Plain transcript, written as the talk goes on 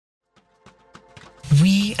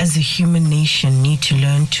We as a human nation need to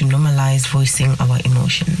learn to normalize voicing our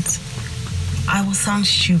emotions. I will sound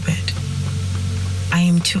stupid. I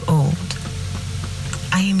am too old.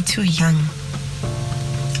 I am too young.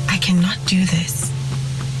 I cannot do this.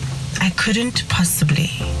 I couldn't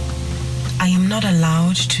possibly. I am not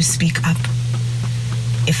allowed to speak up.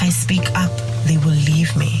 If I speak up, they will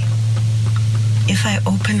leave me. If I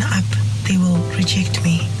open up, they will reject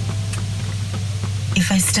me. If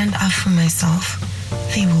I stand up for myself,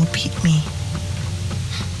 they will beat me.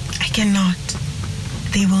 I cannot.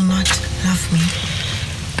 They will not love me.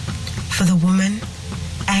 For the woman,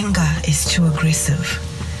 anger is too aggressive.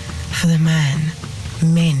 For the man,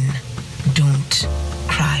 men don't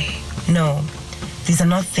cry. No, these are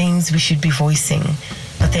not things we should be voicing,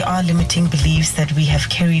 but they are limiting beliefs that we have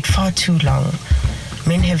carried far too long.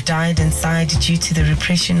 Men have died inside due to the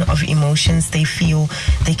repression of emotions they feel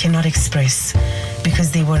they cannot express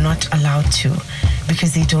because they were not allowed to,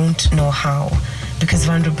 because they don't know how, because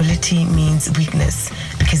vulnerability means weakness,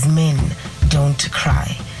 because men don't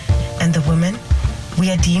cry. And the women, we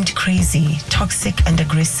are deemed crazy, toxic, and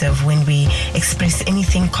aggressive when we express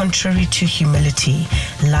anything contrary to humility,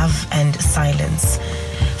 love, and silence.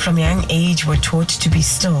 From a young age, we're taught to be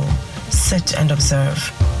still, sit and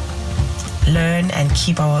observe. Learn and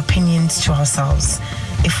keep our opinions to ourselves.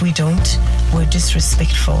 If we don't, we're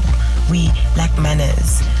disrespectful. We lack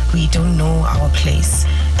manners. We don't know our place,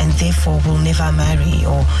 and therefore will never marry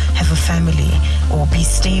or have a family or be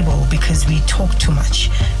stable because we talk too much.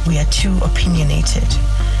 We are too opinionated.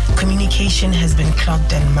 Communication has been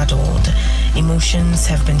clogged and muddled. Emotions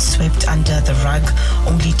have been swept under the rug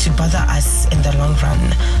only to bother us in the long run,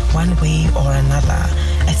 one way or another,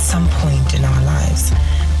 at some point in our lives.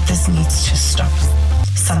 This needs to stop.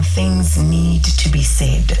 Some things need to be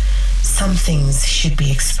said. Some things should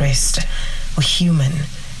be expressed. We're human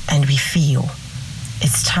and we feel.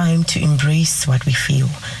 It's time to embrace what we feel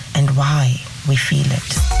and why we feel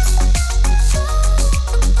it.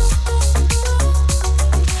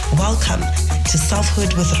 Welcome to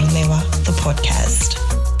Selfhood with Ronewa, the podcast.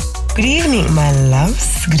 Good evening, my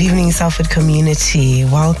loves. Good evening, Selfhood community.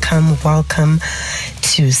 Welcome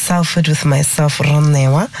to Selfhood with myself,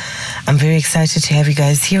 Ronewa. I'm very excited to have you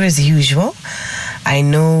guys here as usual. I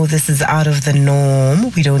know this is out of the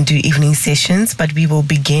norm. We don't do evening sessions, but we will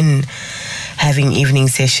begin having evening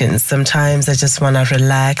sessions. Sometimes I just want to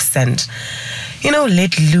relax and,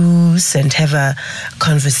 let loose and have a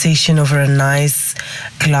conversation over a nice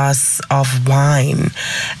glass of wine.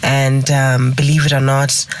 And believe it or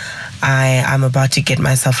not, I'm about to get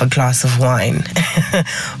myself a glass of wine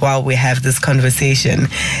while we have this conversation.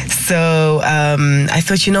 So I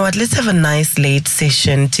thought, let's have a nice late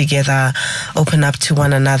session together, open up to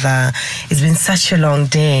one another. It's been such a long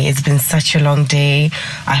day.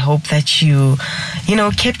 I hope that you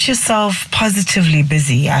kept yourself positively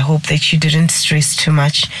busy. I hope that you didn't stress too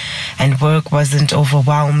much and work wasn't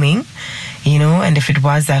overwhelming, and if it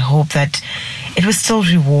was, I hope that it was still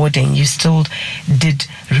rewarding. You still did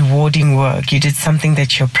rewarding work. You did something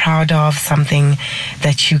that you're proud of, something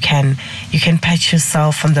that you can pat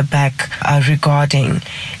yourself on the back regarding,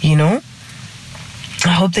 I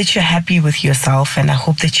hope that you're happy with yourself, and I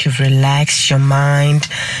hope that you've relaxed your mind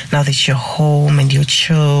now that you're home and you're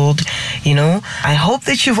chilled, I hope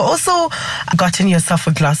that you've also gotten yourself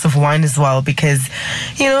a glass of wine as well, because,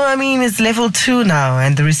 it's level 2 now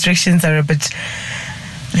and the restrictions are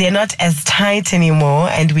they're not as tight anymore,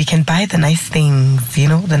 and we can buy the nice things,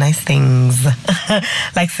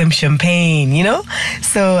 like some champagne,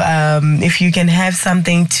 So if you can have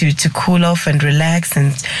something to cool off and relax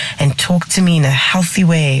and talk to me in a healthy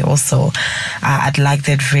way also, I'd like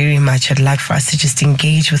that very much. I'd like for us to just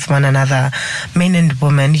engage with one another, men and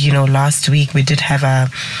women. Last week we did have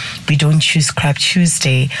We Don't Choose Crap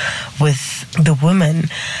Tuesday with the women,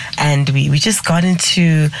 and we just got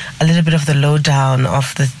into a little bit of the lowdown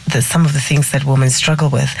of some of the things that women struggle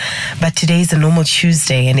with. But today is a normal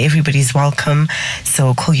Tuesday and everybody's welcome.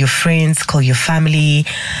 So call your friends, call your family,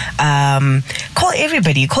 call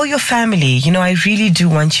everybody, call your family. I really do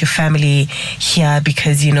want your family here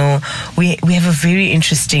because, we have a very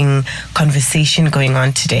interesting conversation going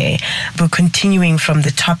on today. We're continuing from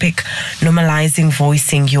the topic, normalizing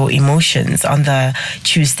voicing your emotions on the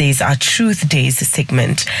Tuesdays, our Truth Days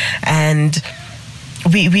segment. And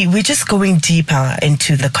we're just going deeper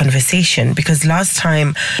into the conversation, because last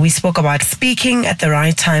time we spoke about speaking at the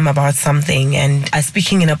right time about something, and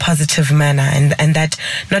speaking in a positive manner, and that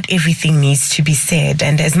not everything needs to be said.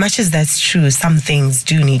 And as much as that's true, some things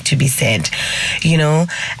do need to be said,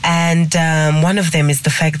 and one of them is the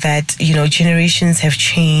fact that, generations have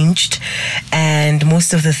changed, and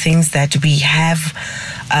most of the things that we have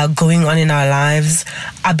going on in our lives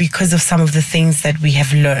are because of some of the things that we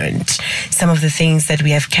have learned, some of the things that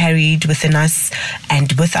we have carried within us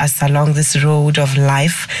and with us along this road of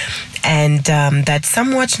life, and that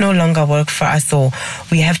somewhat no longer work for us, or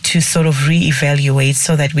we have to sort of reevaluate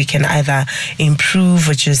so that we can either improve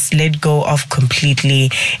or just let go of completely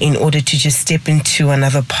in order to just step into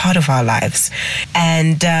another part of our lives.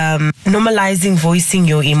 And normalizing voicing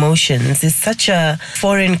your emotions is such a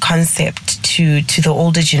foreign concept to the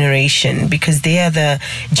older generation, because they are the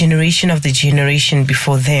generation of the generation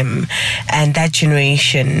before them, and that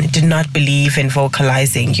generation did not believe in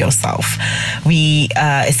vocalizing yourself. We,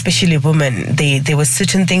 especially women, there were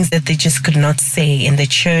certain things that they just could not say in the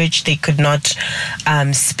church. They could not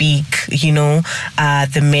speak.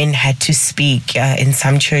 The men had to speak in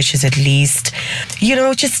some churches, at least.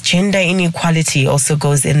 Just gender inequality also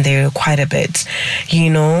goes in there quite a bit.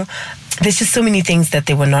 There's just so many things that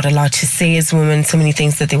they were not allowed to say as women, so many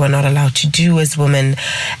things that they were not allowed to do as women,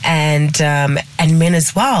 and men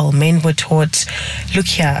as well. Men were taught, look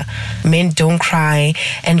here, men don't cry,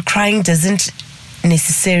 and crying doesn't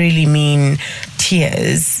necessarily mean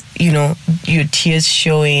tears, your tears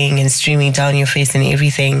showing and streaming down your face and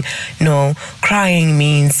everything. No, crying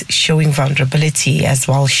means showing vulnerability as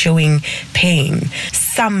well, showing pain.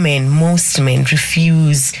 Some men, most men,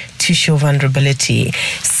 refuse to show vulnerability.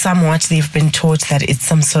 Somewhat they've been taught that it's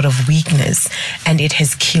some sort of weakness, and it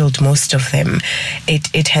has killed most of them.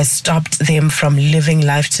 It has stopped them from living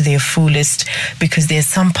life to their fullest, because there's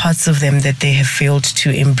some parts of them that they have failed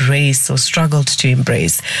to embrace or struggled to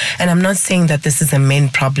embrace. And I'm not saying that this is a men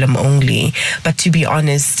problem only, but to be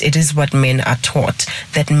honest, it is what men are taught,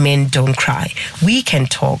 that men don't cry. We can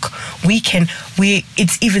talk.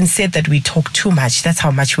 It's even said that we talk too much. That's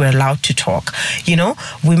how much we're allowed to talk.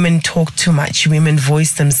 Women talk too much. Women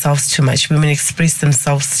voice themselves too much. Women express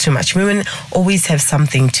themselves too much. Women always have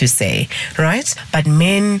something to say, right? But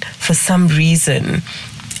men, for some reason,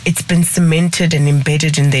 it's been cemented and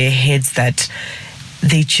embedded in their heads that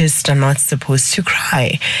they just are not supposed to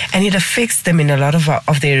cry. And it affects them in a lot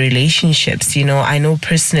of their relationships. I know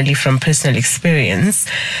personally from personal experience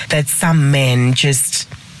that some men just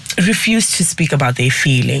refuse to speak about their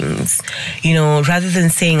feelings. Rather than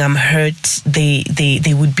saying I'm hurt, they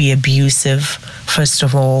would be abusive, first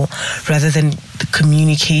of all. Rather than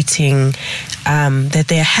communicating that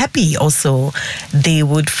they're happy also, they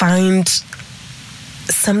would find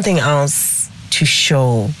something else to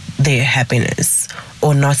show their happiness,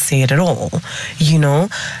 or not say it at all.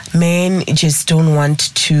 Men just don't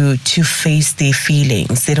want to face their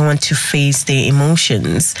feelings. They don't want to face their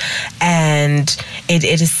emotions. And it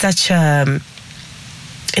is such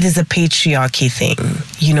it is a patriarchy thing,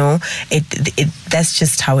 that's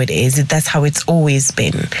just how it is. That's how it's always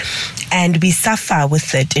been. And we suffer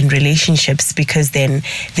with it in relationships, because then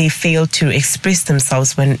they fail to express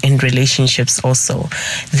themselves when in relationships also.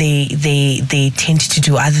 They tend to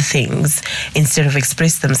do other things instead of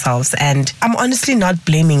express themselves. And I'm honestly not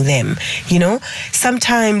blaming them.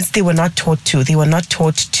 Sometimes they were not taught to. They were not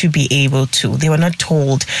taught to be able to. They were not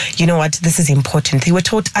told, this is important. They were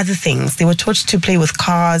taught other things. They were taught to play with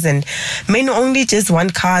cars, and men only just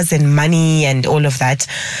want cars and money and all of that.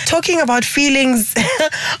 Talking about feelings,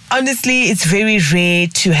 honestly, it's very rare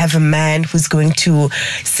to have a man who's going to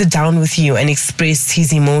sit down with you and express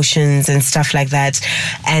his emotions and stuff like that.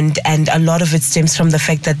 And a lot of it stems from the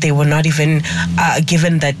fact that they were not even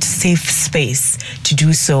given that safe space to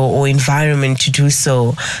do so, or environment to do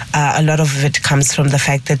so. A lot of it comes from the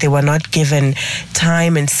fact that they were not given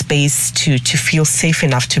time and space to feel safe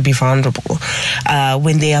enough to be vulnerable.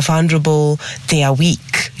 When they are vulnerable, they are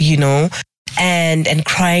weak, And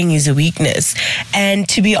crying is a weakness. And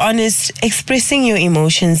to be honest, expressing your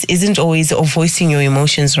emotions isn't always, or voicing your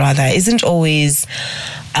emotions rather, isn't always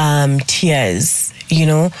tears.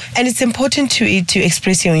 And it's important to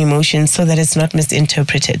express your emotions so that it's not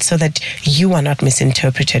misinterpreted, so that you are not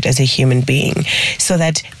misinterpreted as a human being, so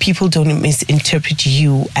that people don't misinterpret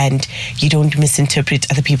you and you don't misinterpret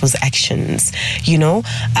other people's actions.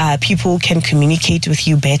 People can communicate with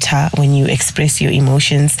you better when you express your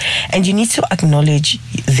emotions, and you need to acknowledge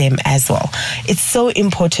them as well. It's so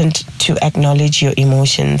important to acknowledge your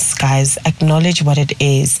emotions, guys. Acknowledge what it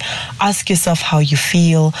is. Ask yourself how you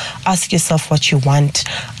feel. Ask yourself what you want. want.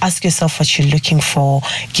 Ask yourself what you're looking for.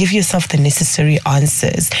 Give yourself the necessary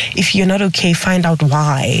answers. If you're not okay, find out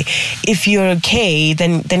why. If you're okay,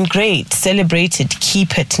 then great. Celebrate it,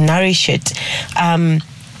 keep it, nourish it.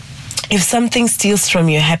 If something steals from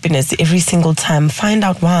your happiness every single time, find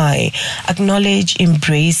out why. Acknowledge,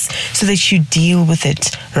 embrace, so that you deal with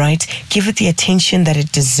it, right? Give it the attention that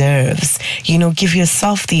it deserves. Give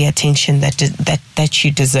yourself the attention that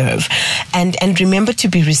you deserve. And remember to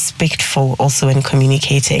be respectful also in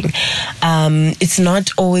communicating. It's not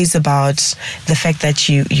always about the fact that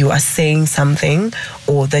you are saying something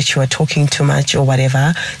or that you are talking too much or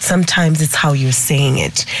whatever. Sometimes it's how you're saying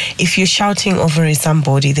it. If you're shouting over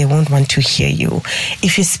somebody, they won't want to hear you.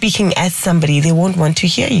 If you're speaking at somebody, they won't want to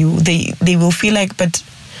hear you. They will feel like, but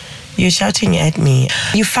you're shouting at me.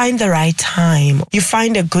 You find the right time. You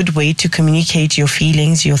find a good way to communicate your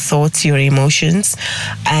feelings, your thoughts, your emotions,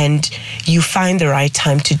 and you find the right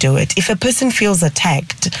time to do it. If a person feels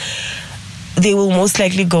attacked, they will most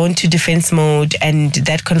likely go into defense mode, and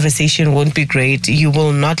that conversation won't be great. You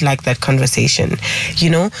will not like that conversation,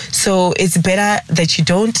 So it's better that you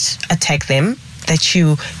don't attack them, that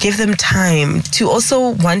you give them time to also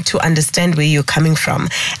want to understand where you're coming from.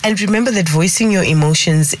 And remember that voicing your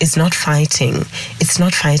emotions is not fighting. It's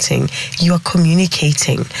not fighting. You are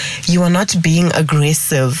communicating. You are not being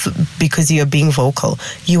aggressive because you're being vocal.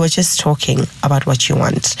 You are just talking about what you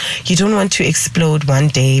want. You don't want to explode one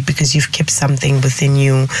day because you've kept something within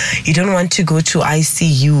you. You don't want to go to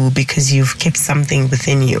ICU because you've kept something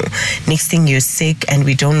within you. Next thing, you're sick and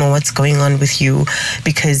we don't know what's going on with you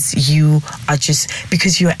because you're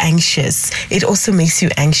anxious. It also makes you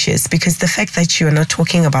anxious because the fact that you're not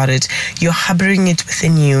talking about it, you're harboring it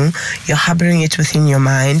within you, you're harboring it within your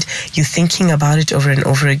mind, you're thinking about it over and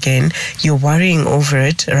over again, you're worrying over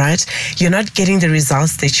it, right? You're not getting the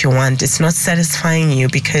results that you want. It's not satisfying you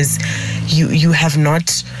because you have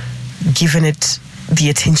not given it the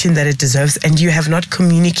attention that it deserves, and you have not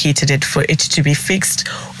communicated it for it to be fixed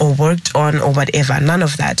or worked on or whatever. None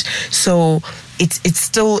of that. So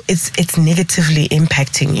it's negatively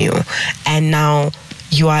impacting you, and now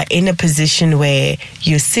you are in a position where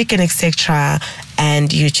you're sick and etc.,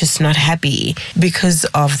 and you're just not happy because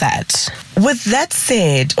of that. With that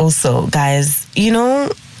said, also, guys,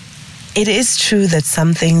 it is true that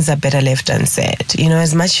some things are better left unsaid.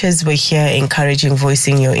 As much as we're here encouraging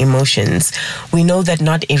voicing your emotions, we know that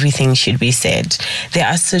not everything should be said. There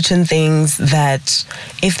are certain things that,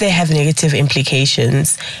 if they have negative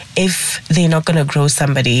implications, if they're not going to grow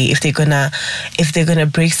somebody, if they're going to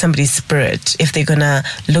break somebody's spirit, if they're going to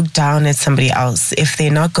look down at somebody else, if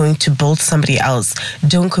they're not going to build somebody else,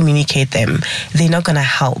 don't communicate them. They're not going to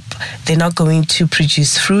help. They're not going to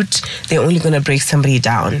produce fruit. They're only going to break somebody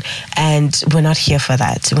down. And we're not here for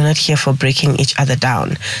that. We're not here for breaking each other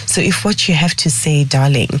down. So if what you have to say,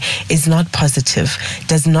 darling, is not positive,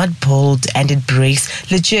 does not build, and it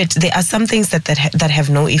breaks, legit, there are some things that have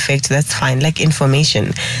no effect. That's fine, like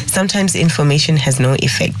information. Sometimes information has no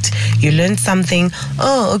effect. You learn something,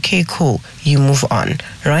 oh, okay, cool. You move on,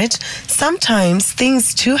 right? Sometimes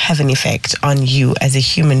things do have an effect on you as a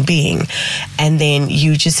human being. And then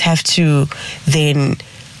you just have to then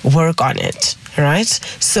work on it. Right?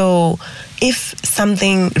 So if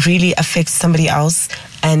something really affects somebody else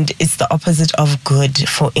and it's the opposite of good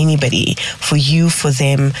for anybody, for you, for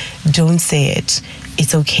them, don't say it.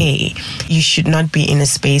 It's okay. You should not be in a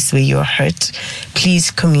space where you're hurt. Please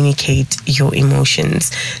communicate your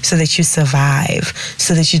emotions so that you survive,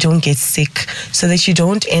 so that you don't get sick, so that you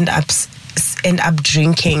don't end up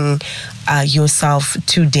drinking yourself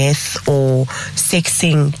to death or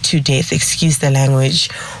sexing to death, excuse the language,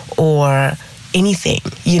 or anything,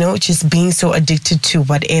 just being so addicted to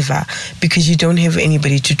whatever because you don't have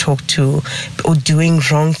anybody to talk to, or doing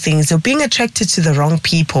wrong things, or being attracted to the wrong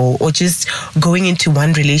people, or just going into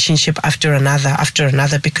one relationship after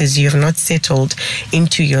another because you have not settled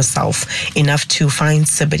into yourself enough to find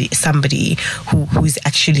somebody who is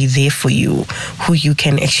actually there for you, who you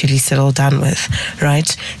can actually settle down with, right?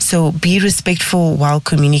 So be respectful while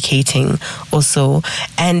communicating also,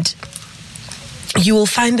 and you will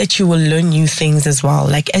find that you will learn new things as well.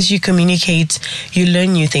 Like as you communicate, you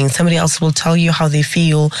learn new things. Somebody else will tell you how they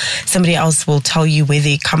feel. Somebody else will tell you where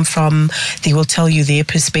they come from. They will tell you their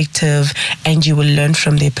perspective, and you will learn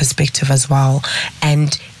from their perspective as well.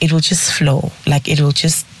 And it will just flow.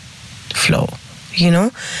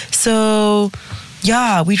 So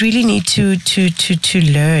yeah, we really need to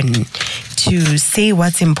learn to say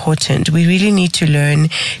what's important. We really need to learn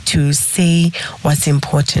to say what's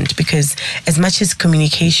important, because as much as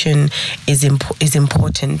communication is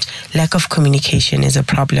important, lack of communication is a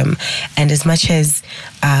problem. And as much as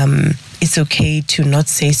it's okay to not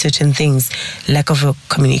say certain things, lack of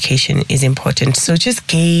communication is important. So just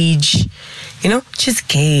gauge,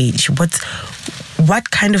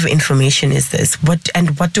 what kind of information is this?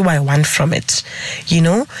 What do I want from it?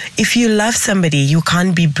 If you love somebody, you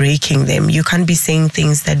can't be breaking them. You can't be saying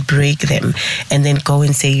things that break them and then go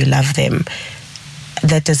and say you love them.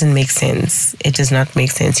 That doesn't make sense. It does not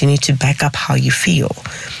make sense. You need to back up how you feel,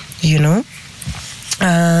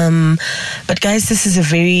 But guys, this is a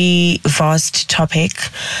very vast topic.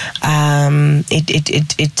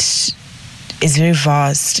 It is very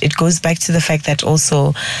vast. It goes back to the fact that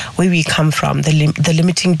also where we come from, the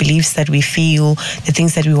limiting beliefs that we feel, the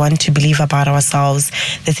things that we want to believe about ourselves,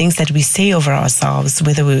 the things that we say over ourselves,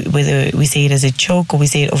 whether we say it as a joke or we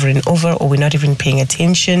say it over and over, or we're not even paying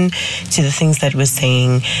attention to the things that we're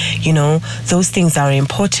saying. Those things are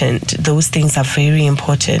important. Those things are very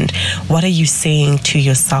important. What are you saying to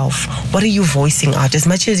yourself? What are you voicing out? As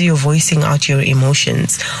much as you're voicing out your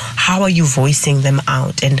emotions, how are you voicing them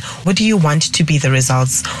out? And what do you want to be the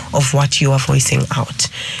results of what you are voicing out?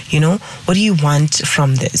 What do you want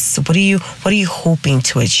from this? What are you hoping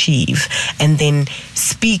to achieve? And then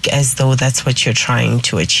speak as though that's what you're trying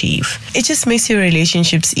to achieve. It just makes your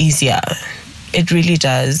relationships easier. It really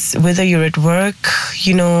does. Whether you're at work,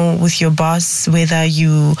 with your boss, whether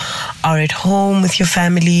you are at home with your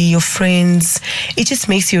family, your friends, it just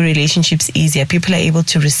makes your relationships easier. People are able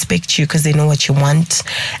to respect you because they know what you want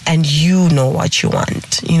and you know what you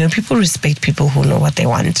want. People respect people who know what they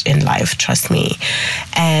want in life, trust me.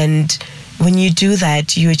 And when you do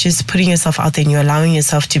that, you're just putting yourself out there and you're allowing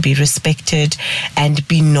yourself to be respected and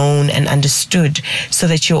be known and understood, so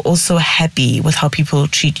that you're also happy with how people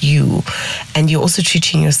treat you, and you're also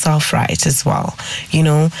treating yourself right as well,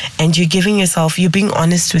 and you're being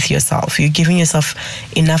honest with yourself. You're giving yourself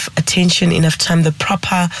enough attention, enough time, the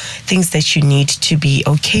proper things that you need to be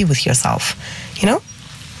okay with yourself,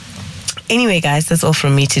 Anyway, guys, that's all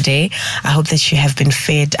from me today. I hope that you have been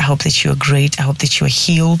fed. I hope that you're great. I hope that you're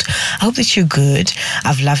healed. I hope that you're good.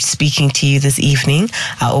 I've loved speaking to you this evening.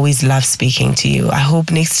 I always love speaking to you. I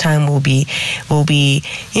hope next time we'll be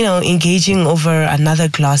engaging over another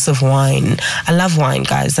glass of wine. I love wine,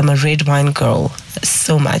 guys. I'm a red wine girl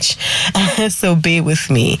so much. So bear with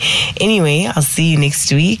me. Anyway, I'll see you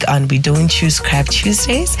next week on We Don't Choose Crap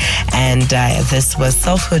Tuesdays. And this was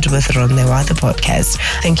Selfhood with Rondewa, the podcast.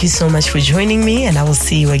 Thank you so much for joining me, and I will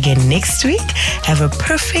see you again next week. Have a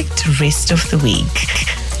perfect rest of the week.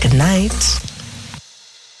 Good night.